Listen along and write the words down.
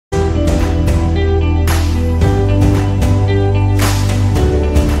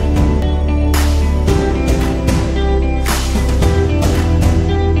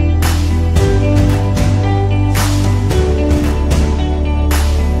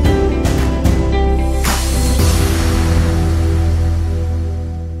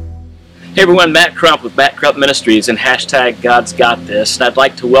Hey everyone, Matt Crump with Matt Crump Ministries and hashtag God's Got This. And I'd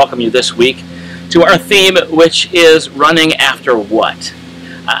like to welcome you this week to our theme, which is running after what?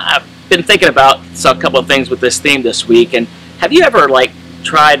 I've been thinking about a couple of things with this theme this week. And have you ever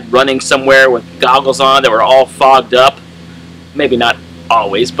tried running somewhere with goggles on that were all fogged up? Maybe not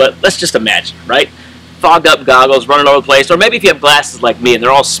always, but let's just imagine, right? Fogged up goggles, running all over the place. Or maybe if you have glasses like me and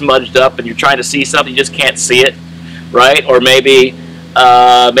they're all smudged up and you're trying to see something, you just can't see it, right? Or maybe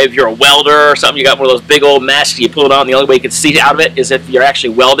if you're a welder or something, you got one of those big old masks, you pull it on, the only way you can see out of it is if you're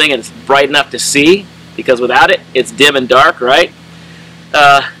actually welding and it's bright enough to see, because without it, it's dim and dark, right?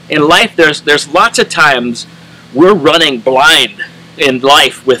 In life, there's lots of times we're running blind in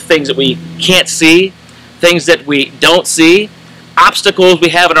life with things that we can't see, things that we don't see, obstacles we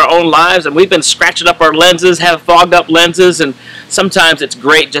have in our own lives, and we've been scratching up our lenses, have fogged up lenses, and sometimes it's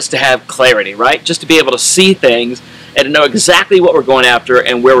great just to have clarity, right? Just to be able to see things and to know exactly what we're going after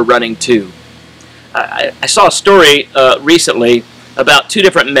and where we're running to. I saw a story recently about two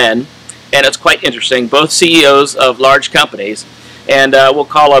different men, and it's quite interesting, both CEOs of large companies, and we'll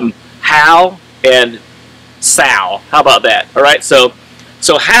call them Hal and Sal. How about that? All right, so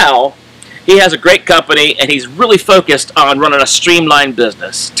Hal, he has a great company, and he's really focused on running a streamlined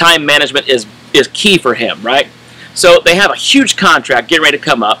business. Time management is key for him, right? So they have a huge contract getting ready to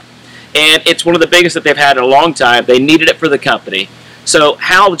come up, and it's one of the biggest that they've had in a long time. They needed it for the company. So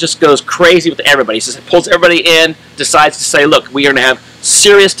Hal just goes crazy with everybody. He pulls everybody in, decides to say, look, we are going to have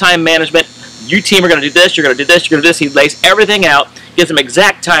serious time management. You team are going to do this, you're going to do this, you're going to do this. He lays everything out, gives them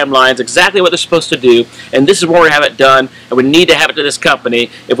exact timelines, exactly what they're supposed to do, and this is where we have it done, and we need to have it to this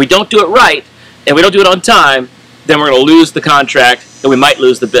company. If we don't do it right, and we don't do it on time, then we're going to lose the contract, and we might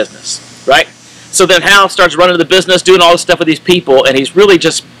lose the business, right? So then Hal starts running the business, doing all this stuff with these people, and he's really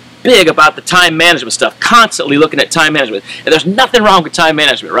just big about the time management stuff, constantly looking at time management. And there's nothing wrong with time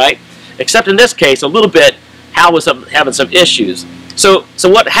management, right? Except in this case, a little bit, Hal was having some issues. So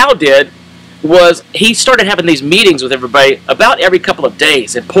what Hal did was he started having these meetings with everybody about every couple of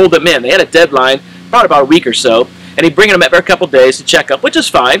days and pulled them in. They had a deadline, probably about a week or so, and he'd bring them every couple of days to check up, which is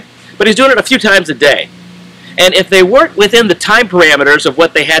fine, but he's doing it a few times a day. And if they weren't within the time parameters of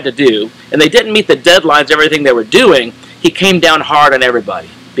what they had to do, and they didn't meet the deadlines of everything they were doing, he came down hard on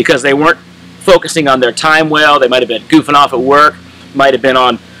everybody, because they weren't focusing on their time well. They might have been goofing off at work, might have been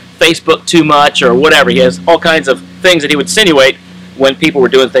on Facebook too much, or whatever. He has all kinds of things that he would insinuate when people were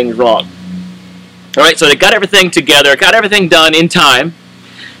doing things wrong. All right, so they got everything together, got everything done in time,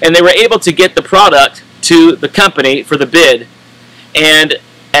 and they were able to get the product to the company for the bid. And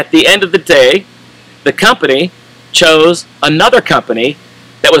at the end of the day, the company chose another company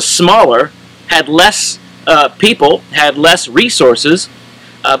that was smaller, had less people, had less resources,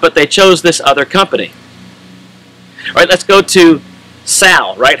 but they chose this other company. All right, let's go to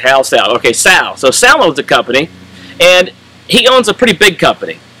Sal, right? Hal, Sal. Okay, Sal. So Sal owns a company, and he owns a pretty big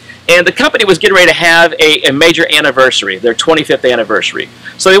company. And the company was getting ready to have a major anniversary, their 25th anniversary.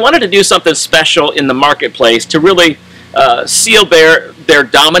 So they wanted to do something special in the marketplace to really seal their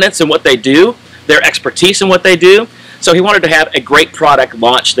dominance in what they do, their expertise in what they do. So he wanted to have a great product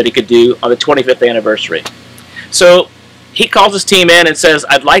launch that he could do on the 25th anniversary. So he calls his team in and says,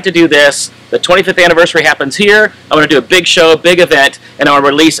 I'd like to do this. The 25th anniversary happens here. I'm going to do a big show, big event, and I'm going to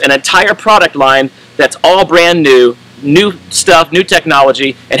release an entire product line that's all brand new, new stuff, new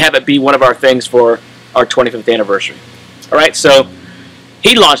technology, and have it be one of our things for our 25th anniversary. All right, so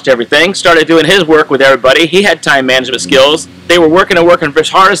he launched everything, started doing his work with everybody. He had time management skills. They were working and working as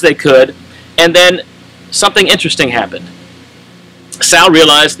hard as they could, and then something interesting happened. Sal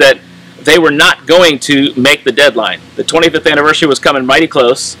realized that they were not going to make the deadline. The 25th anniversary was coming mighty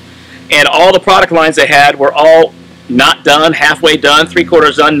close, and all the product lines they had were all not done, halfway done,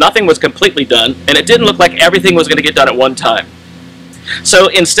 three-quarters done. Nothing was completely done, and it didn't look like everything was going to get done at one time. So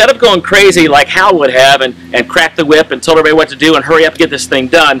instead of going crazy like Hal would have and crack the whip and told everybody what to do and hurry up and get this thing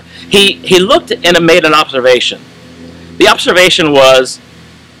done, he looked and made an observation. The observation was,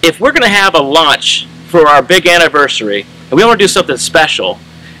 if we're going to have a launch for our big anniversary, and we want to do something special,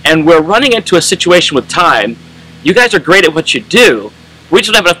 and we're running into a situation with time, you guys are great at what you do, we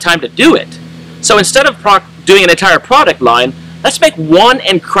just don't have enough time to do it. So instead of doing an entire product line, let's make one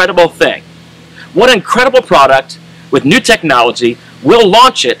incredible thing. One incredible product with new technology. We'll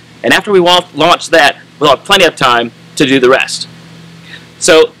launch it, and after we launch that, we'll have plenty of time to do the rest.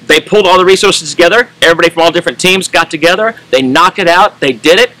 So they pulled all the resources together. Everybody from all different teams got together. They knocked it out. They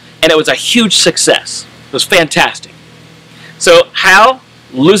did it, and it was a huge success. It was fantastic. So Hal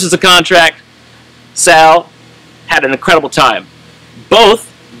loses the contract. Sal had an incredible time. Both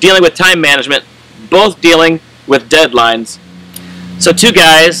dealing with time management, both dealing with deadlines. So two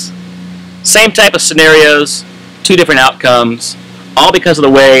guys Same type of scenarios, two different outcomes, all because of the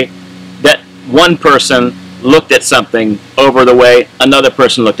way that one person looked at something over the way another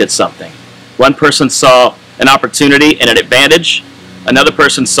person looked at something. One person saw an opportunity and an advantage. Another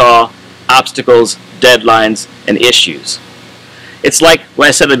person saw obstacles, deadlines, and issues. It's like what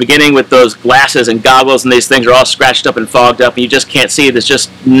I said at the beginning with those glasses and goggles and these things are all scratched up and fogged up and you just can't see. There's just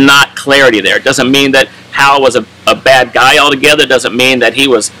not clarity there. It doesn't mean that Hal was a bad guy altogether. It doesn't mean that he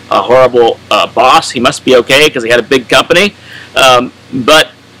was a horrible boss. He must be okay because he had a big company. But,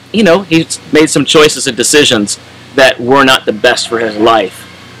 you know, he's made some choices and decisions that were not the best for his life.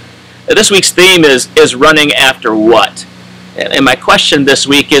 This week's theme is running after what? And my question this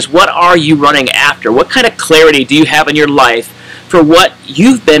week is, what are you running after? What kind of clarity do you have in your life for what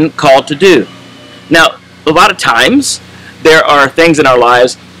you've been called to do? Now, a lot of times, there are things in our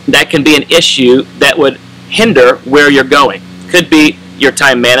lives that can be an issue that would hinder where you're going. It could be your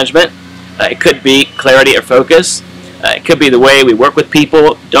time management. It could be clarity or focus. It could be the way we work with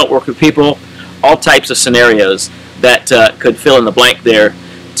people, don't work with people, all types of scenarios that could fill in the blank there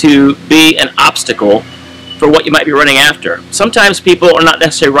to be an obstacle for what you might be running after. Sometimes people are not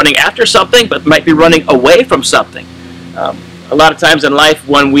necessarily running after something, but might be running away from something. A lot of times in life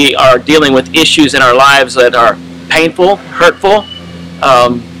when we are dealing with issues in our lives that are painful, hurtful,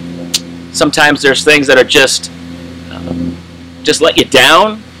 sometimes there's things that are just let you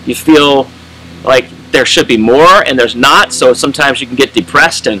down. You feel like there should be more and there's not, so sometimes you can get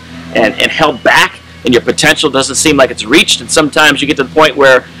depressed and held back and your potential doesn't seem like it's reached, and sometimes you get to the point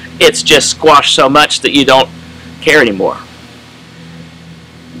where it's just squashed so much that you don't care anymore.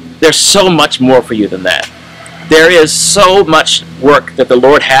 There's so much more for you than that. There is so much work that the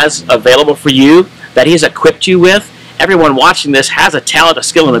Lord has available for you that He's equipped you with. Everyone watching this has a talent, a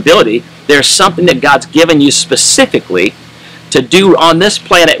skill, and ability. There's something that God's given you specifically to do on this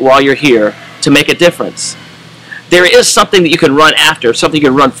planet while you're here to make a difference. There is something that you can run after, something you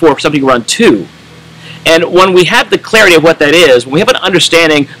can run for, something you can run to. And when we have the clarity of what that is, when we have an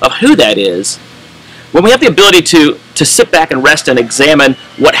understanding of who that is, when we have the ability to sit back and rest and examine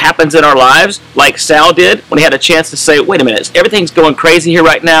what happens in our lives, like Sal did, when he had a chance to say, wait a minute, everything's going crazy here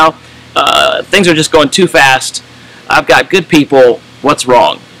right now. Things are just going too fast. I've got good people. What's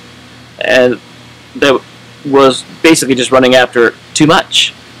wrong? And that was basically just running after too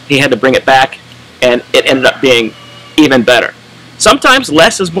much. He had to bring it back, and it ended up being even better. Sometimes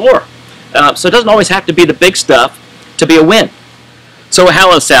less is more. So it doesn't always have to be the big stuff to be a win. So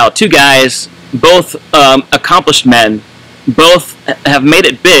Hal and Sal, two guys, both accomplished men, both have made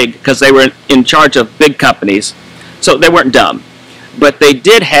it big because they were in charge of big companies. So they weren't dumb. But they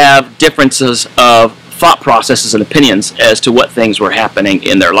did have differences of thought processes and opinions as to what things were happening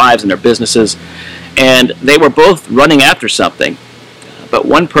in their lives and their businesses. And they were both running after something. But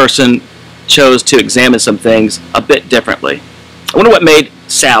one person chose to examine some things a bit differently. I wonder what made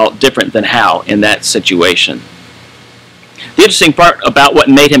Sal different than Hal in that situation. The interesting part about what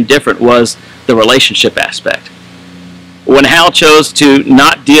made him different was the relationship aspect. When Hal chose to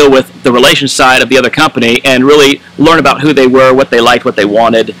not deal with the relation side of the other company and really learn about who they were, what they liked, what they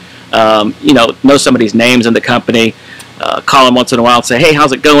wanted, know somebody's names in the company, call them once in a while and say, hey,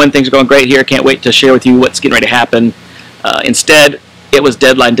 how's it going? Things are going great here. Can't wait to share with you what's getting ready to happen. Instead, it was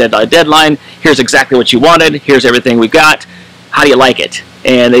deadline, deadline, deadline. Here's exactly what you wanted. Here's everything we've got. How do you like it?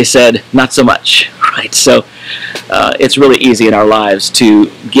 And they said, not so much. Right? So it's really easy in our lives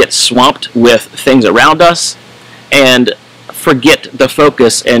to get swamped with things around us and forget the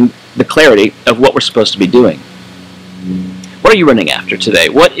focus and the clarity of what we're supposed to be doing. What are you running after today?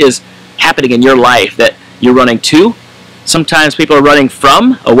 What is happening in your life that you're running to? Sometimes people are running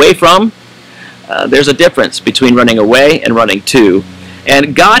from, away from. There's a difference between running away and running to.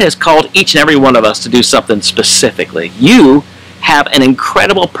 And God has called each and every one of us to do something specifically. You have an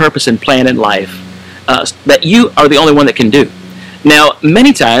incredible purpose and plan in life that you are the only one that can do. Now,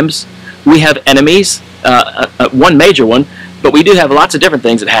 many times we have enemies, one major one, but we do have lots of different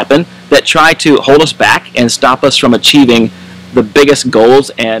things that happen that try to hold us back and stop us from achieving the biggest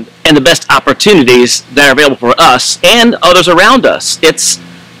goals and the best opportunities that are available for us and others around us. It's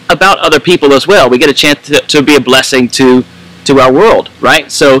about other people as well. We get a chance to be a blessing to our world, right?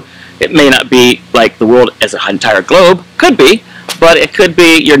 So it may not be like the world as an entire globe, could be, but it could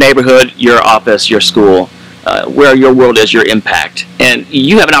be your neighborhood, your office, your school, where your world is, your impact. And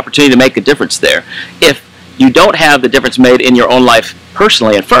you have an opportunity to make a difference there. If you don't have the difference made in your own life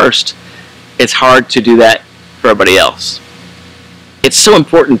personally at first, it's hard to do that for everybody else. It's so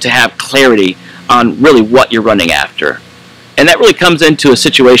important to have clarity on really what you're running after. And that really comes into a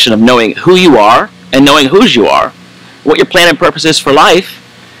situation of knowing who you are and knowing whose you are, what your plan and purpose is for life,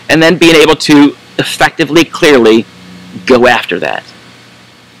 and then being able to effectively, clearly go after that.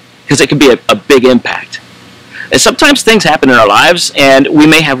 Because it can be a big impact. And sometimes things happen in our lives, and we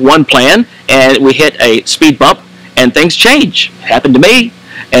may have one plan, and we hit a speed bump, and things change. It happened to me,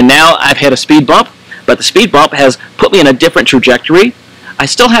 and now I've hit a speed bump, but the speed bump has put me in a different trajectory. I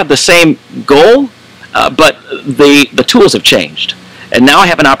still have the same goal, but the tools have changed. And now I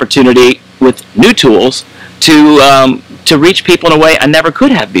have an opportunity with new tools to reach people in a way I never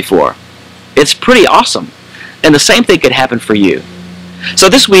could have before. It's pretty awesome. And the same thing could happen for you. So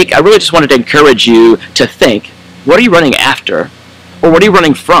this week, I really just wanted to encourage you to think, what are you running after? Or what are you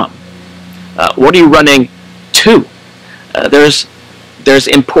running from? What are you running to? There's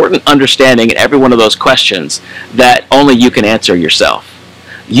important understanding in every one of those questions that only you can answer yourself.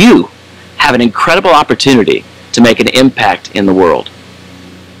 You have an incredible opportunity to make an impact in the world.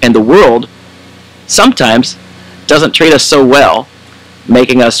 And the world sometimes doesn't treat us so well,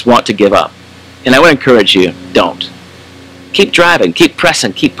 making us want to give up. And I would encourage you, don't. Keep driving, keep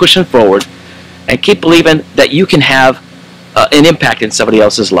pressing, keep pushing forward, and keep believing that you can have an impact in somebody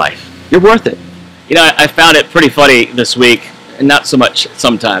else's life. You're worth it. You know, I found it pretty funny this week, and not so much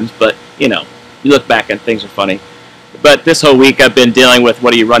sometimes, but, you know, you look back and things are funny. But this whole week I've been dealing with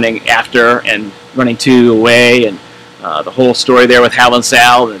what are you running after and running to away, and the whole story there with Hal and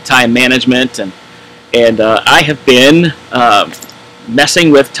Sal, and time management, and I have been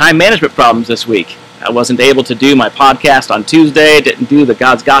messing with time management problems this week. I wasn't able to do my podcast on Tuesday, didn't do the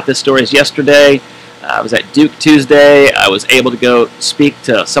God's Got This stories yesterday. I was at Duke Tuesday. I was able to go speak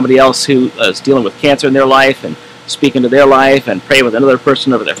to somebody else who is dealing with cancer in their life and speak into their life and pray with another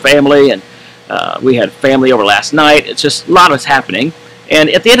person over their family. And we had family over last night. It's just a lot was happening. And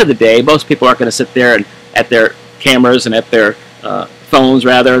at the end of the day, most people aren't going to sit there and at their cameras and at their phones,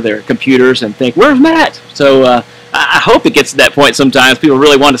 rather, their computers, and think, where's Matt? So I hope it gets to that point sometimes. People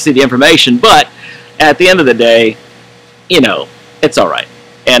really want to see the information, but at the end of the day, you know, it's all right.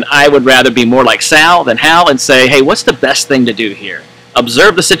 And I would rather be more like Sal than Hal and say, hey, what's the best thing to do here?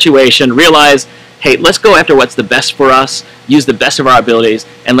 Observe the situation, realize, hey, let's go after what's the best for us, use the best of our abilities,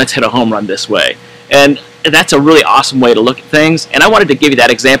 and let's hit a home run this way. And that's a really awesome way to look at things. And I wanted to give you that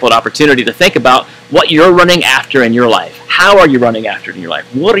example and opportunity to think about what you're running after in your life. How are you running after in your life?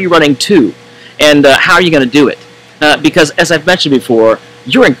 What are you running to? And how are you going to do it? Because as I've mentioned before,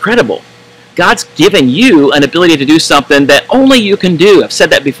 you're incredible. God's given you an ability to do something that only you can do. I've said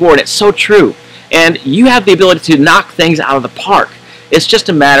that before, and it's so true. And you have the ability to knock things out of the park. It's just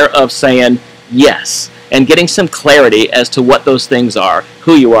a matter of saying yes and getting some clarity as to what those things are,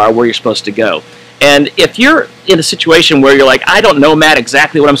 who you are, where you're supposed to go. And if you're in a situation where you're like, I don't know, Matt,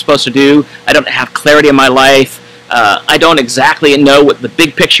 exactly what I'm supposed to do. I don't have clarity in my life. I don't exactly know what the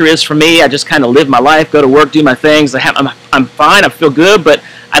big picture is for me. I just kind of live my life, go to work, do my things. I'm fine. I feel good, but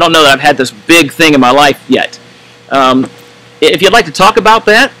I don't know that I've had this big thing in my life yet. If you'd like to talk about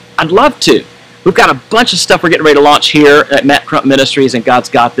that, I'd love to. We've got a bunch of stuff we're getting ready to launch here at Matt Crump Ministries and God's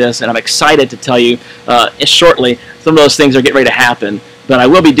Got This, and I'm excited to tell you shortly some of those things are getting ready to happen. But I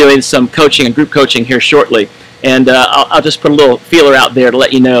will be doing some coaching and group coaching here shortly, and I'll just put a little feeler out there to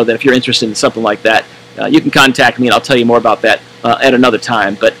let you know that if you're interested in something like that, you can contact me and I'll tell you more about that at another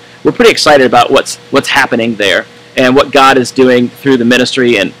time. But we're pretty excited about what's happening there and what God is doing through the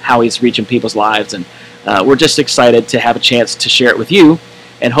ministry and how He's reaching people's lives. And we're just excited to have a chance to share it with you.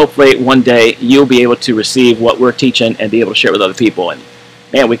 And hopefully one day you'll be able to receive what we're teaching and be able to share it with other people. And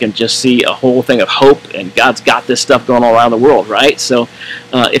man, we can just see a whole thing of hope, and God's got this stuff going all around the world, right? So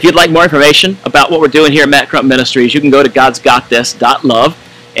if you'd like more information about what we're doing here at Matt Crump Ministries, you can go to godsgotthis.love.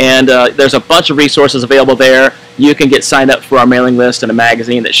 And there's a bunch of resources available there. You can get signed up for our mailing list and a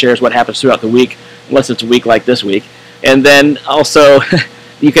magazine that shares what happens throughout the week, unless it's a week like this week. And then also,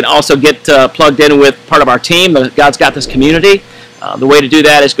 you can also get plugged in with part of our team, the God's Got This community. The way to do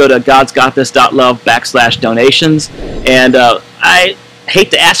that is go to godsgotthis.love/donations. And I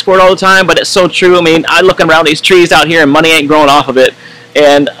hate to ask for it all the time, but it's so true. I mean, I look around these trees out here and money ain't growing off of it.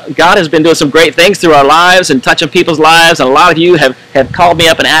 And God has been doing some great things through our lives and touching people's lives. And a lot of you have called me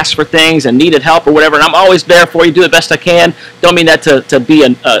up and asked for things and needed help or whatever. And I'm always there for you, do the best I can. Don't mean that to be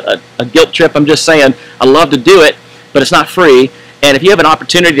a guilt trip. I'm just saying I love to do it, but it's not free. And if you have an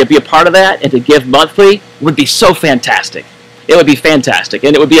opportunity to be a part of that and to give monthly, it would be so fantastic. It would be fantastic.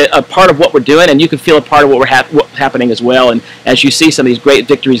 And it would be a part of what we're doing, and you can feel a part of what's happening as well. And as you see some of these great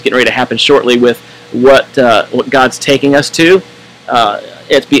victories getting ready to happen shortly with what God's taking us to,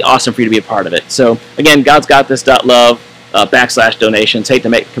 it'd be awesome for you to be a part of it. So again, godsgotthis.love/donations. Hate to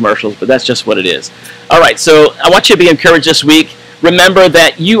make commercials, but that's just what it is. All right, so I want you to be encouraged this week. Remember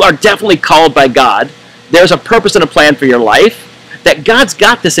that you are definitely called by God. There's a purpose and a plan for your life. that God's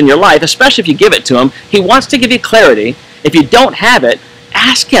got this in your life, especially if you give it to Him. He wants to give you clarity. If you don't have it,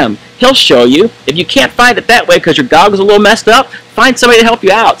 ask Him. He'll show you. If you can't find it that way because your goggle's a little messed up, find somebody to help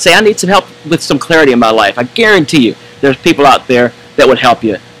you out. Say, I need some help with some clarity in my life. I guarantee you there's people out there that would help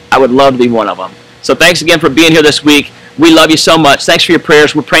you. I would love to be one of them. So thanks again for being here this week. We love you so much. Thanks for your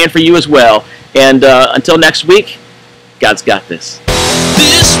prayers. We're praying for you as well. And until next week, God's got this.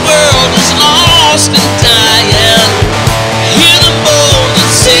 This world is lost